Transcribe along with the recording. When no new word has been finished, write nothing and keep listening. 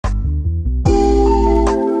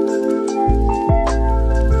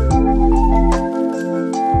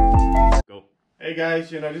Hey guys,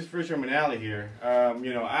 this is Fisherman Alley here.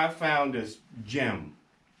 I found this gem,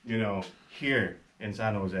 here in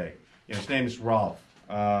San Jose. His name is Ralph.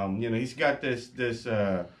 He's got this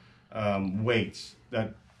weights,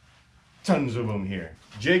 that tons of them here.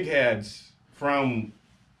 Jig heads from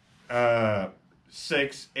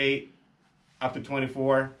 6, 8, up to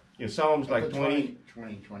 24. Some of them's like 20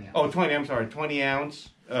 ounce. Oh, 20, I'm sorry, 20 ounce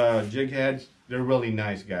jig heads. They're really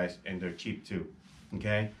nice, guys, and they're cheap too.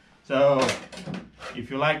 Okay? So,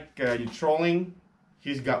 if you like your trolling,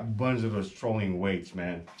 he's got a bunch of those trolling weights,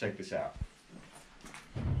 man. Check this out.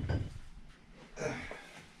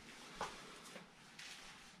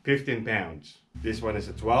 £15 pounds. This one is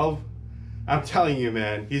a 12. I'm telling you,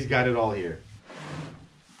 man, he's got it all here.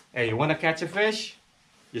 Hey, you want to catch a fish?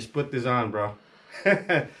 Just put this on, bro.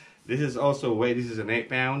 This is also weight. This is an 8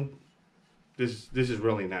 pound. This is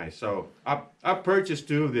really nice. So I purchased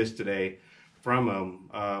 2 of this today from him,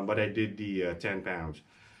 but I did the 10 pounds.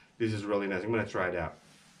 This is really nice. I'm gonna try it out.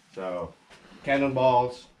 So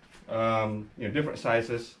cannonballs, different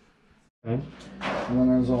sizes. And then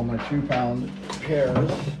there's all my 2 pound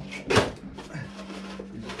pairs.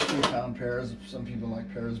 These 2 pound pairs. Some people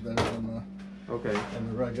like pairs better than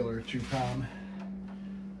the regular 2 pound.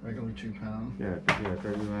 Regular 2 pound. Yeah,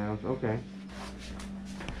 30 rounds. Okay.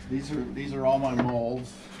 These are all my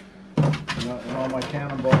molds. And all my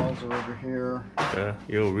cannonballs are over here. Yeah,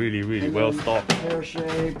 you're really well stocked. Pear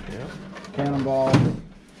shape. Yeah. Cannonball.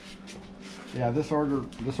 Yeah, this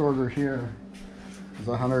order here is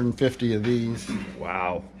 150 of these.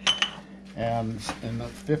 Wow. And the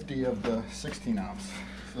 50 of the 16 ounce.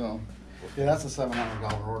 So yeah, that's a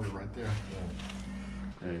 $700 order right there.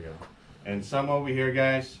 There you go. And some over here,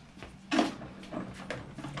 guys.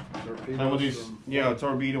 Some of these,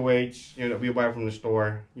 torpedo weights, that we buy from the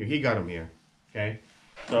store. He got them here. Okay.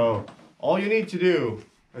 So all you need to do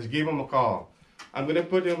is give him a call. I'm gonna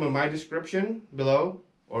put him in my description below,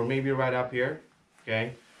 or maybe right up here.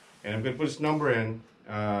 Okay. And I'm gonna put his number in,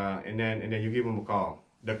 and then you give him a call.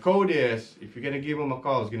 The code is, if you're gonna give him a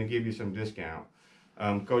call, it's gonna give you some discount.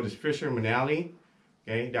 Code is Fisherman Alley.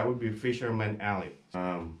 Okay, that would be Fisherman Alley.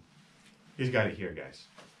 He's got it here, guys.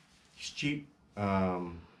 It's cheap.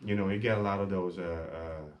 You get a lot of those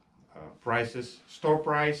prices, store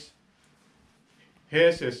price.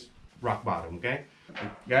 His is rock bottom. Okay,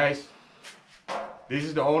 guys. This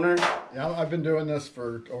is the owner. Yeah, I've been doing this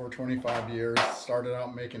for over 25 years. Started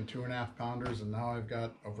out making 2.5 pounders, and now I've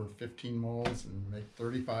got over 15 molds and make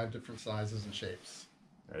 35 different sizes and shapes.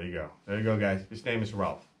 There you go. There you go, guys. His name is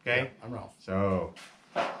Ralph. Okay. Yeah, I'm Ralph. So.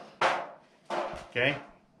 Okay.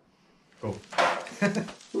 Cool.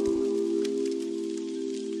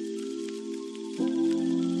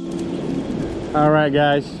 All right,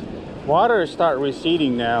 guys. Water start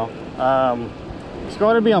receding now. It's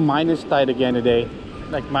going to be on minus tide again today,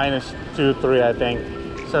 like -2, 3, I think.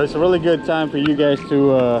 So it's a really good time for you guys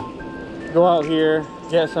to go out here,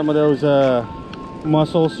 get some of those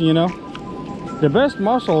mussels. The best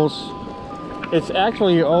mussels, it's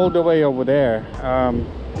actually all the way over there.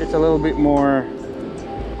 It's a little bit more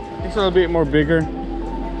bigger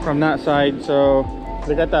from that side. So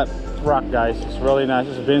they got that rock, guys. It's really nice.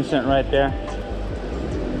 It's Vincent right there.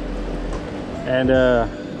 And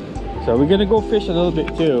so we're gonna go fish a little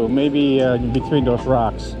bit too, maybe between those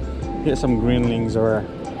rocks, get some greenlings or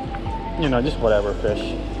just whatever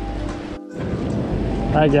fish.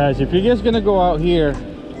 All right, guys, if you're just gonna go out here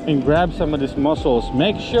and grab some of these mussels,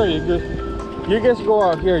 make sure you guys go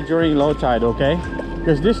out here during low tide, okay?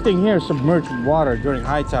 Because this thing here is submerged with water during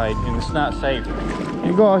high tide and it's not safe.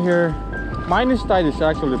 You go out here, minus tide is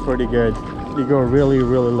actually pretty good. You go really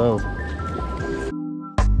low.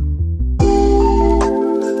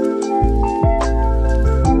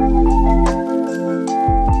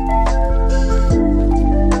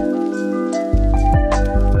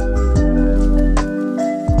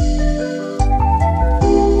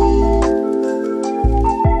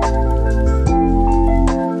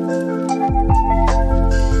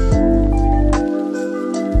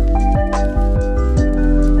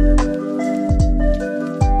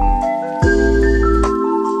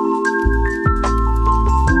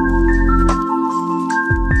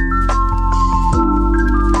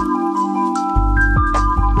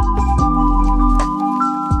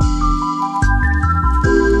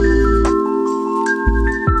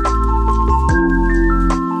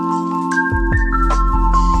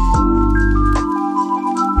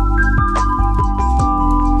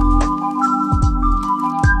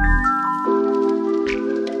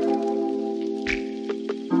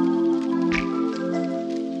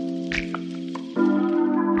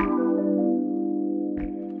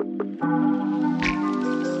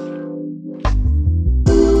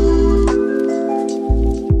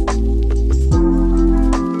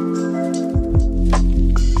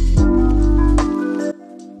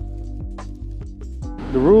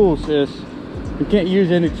 rules is you can't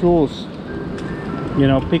use any tools, you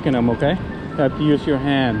know, picking them, okay? You have to use your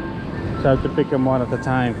hand. So I have to pick them one at a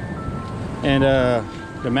time. And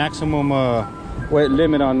the maximum weight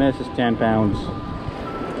limit on this is 10 pounds.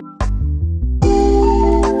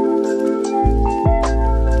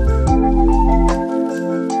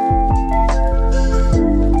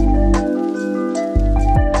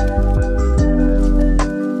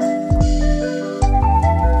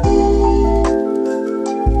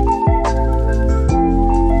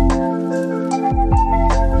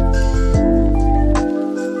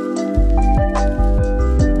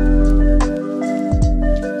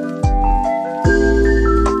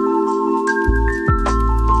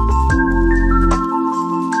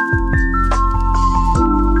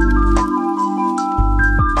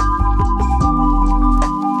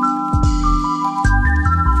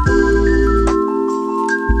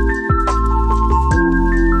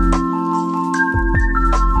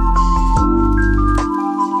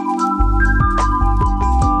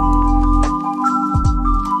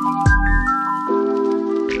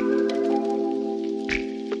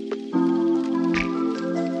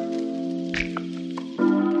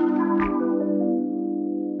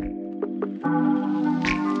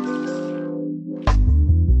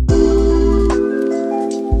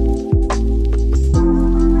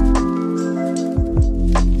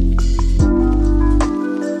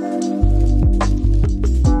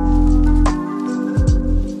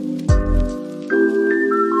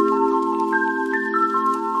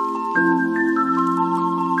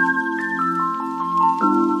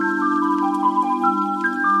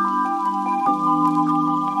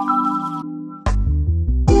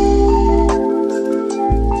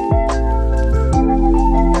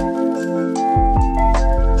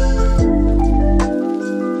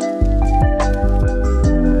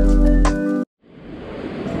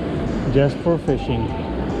 Just for fishing.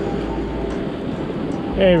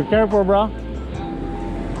 Hey, be careful, bro.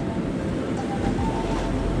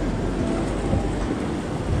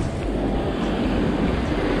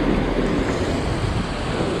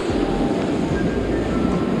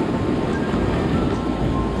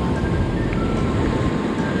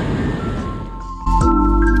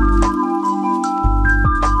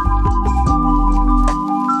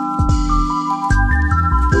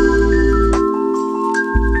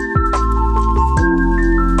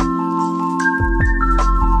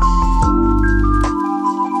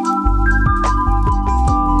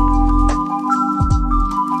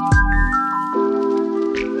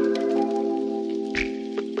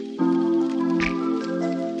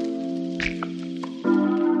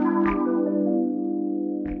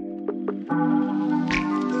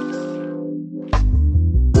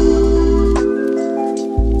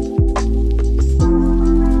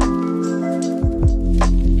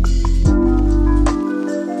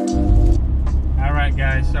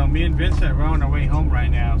 So me and Vincent are on our way home right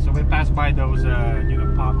now. So we passed by those, you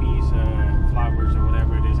know, poppies, flowers, or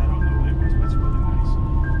whatever it is. I don't know what it was, but it's really nice.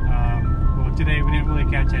 Well, today we didn't really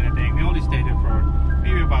catch anything. We only stayed there for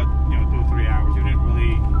maybe about, you know, 2 or 3 hours. We didn't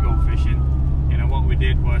really go fishing. You know, what we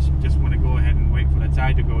did was just want to go ahead and wait for the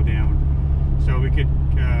tide to go down, so we could,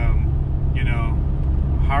 you know,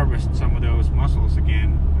 harvest some of those mussels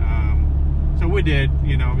again. So we did.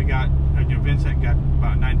 You know, we got, you know, Vincent got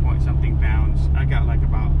about 9-point-something pounds. I got like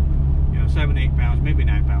about, you know, 7, 8 pounds, maybe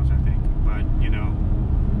 9 pounds, I think. But, you know,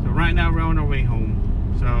 so right now we're on our way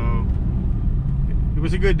home. So it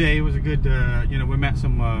was a good day. It was a good, you know, we met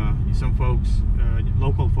some folks,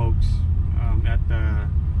 local folks,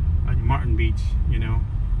 at Martin Beach. You know,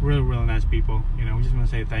 really nice people. You know, we just want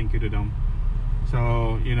to say thank you to them.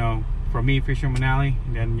 So, you know, for me, Fisherman Alley,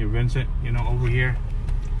 and then you, Vincent, you know, over here.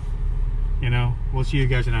 You know, we'll see you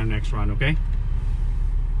guys in our next run, okay?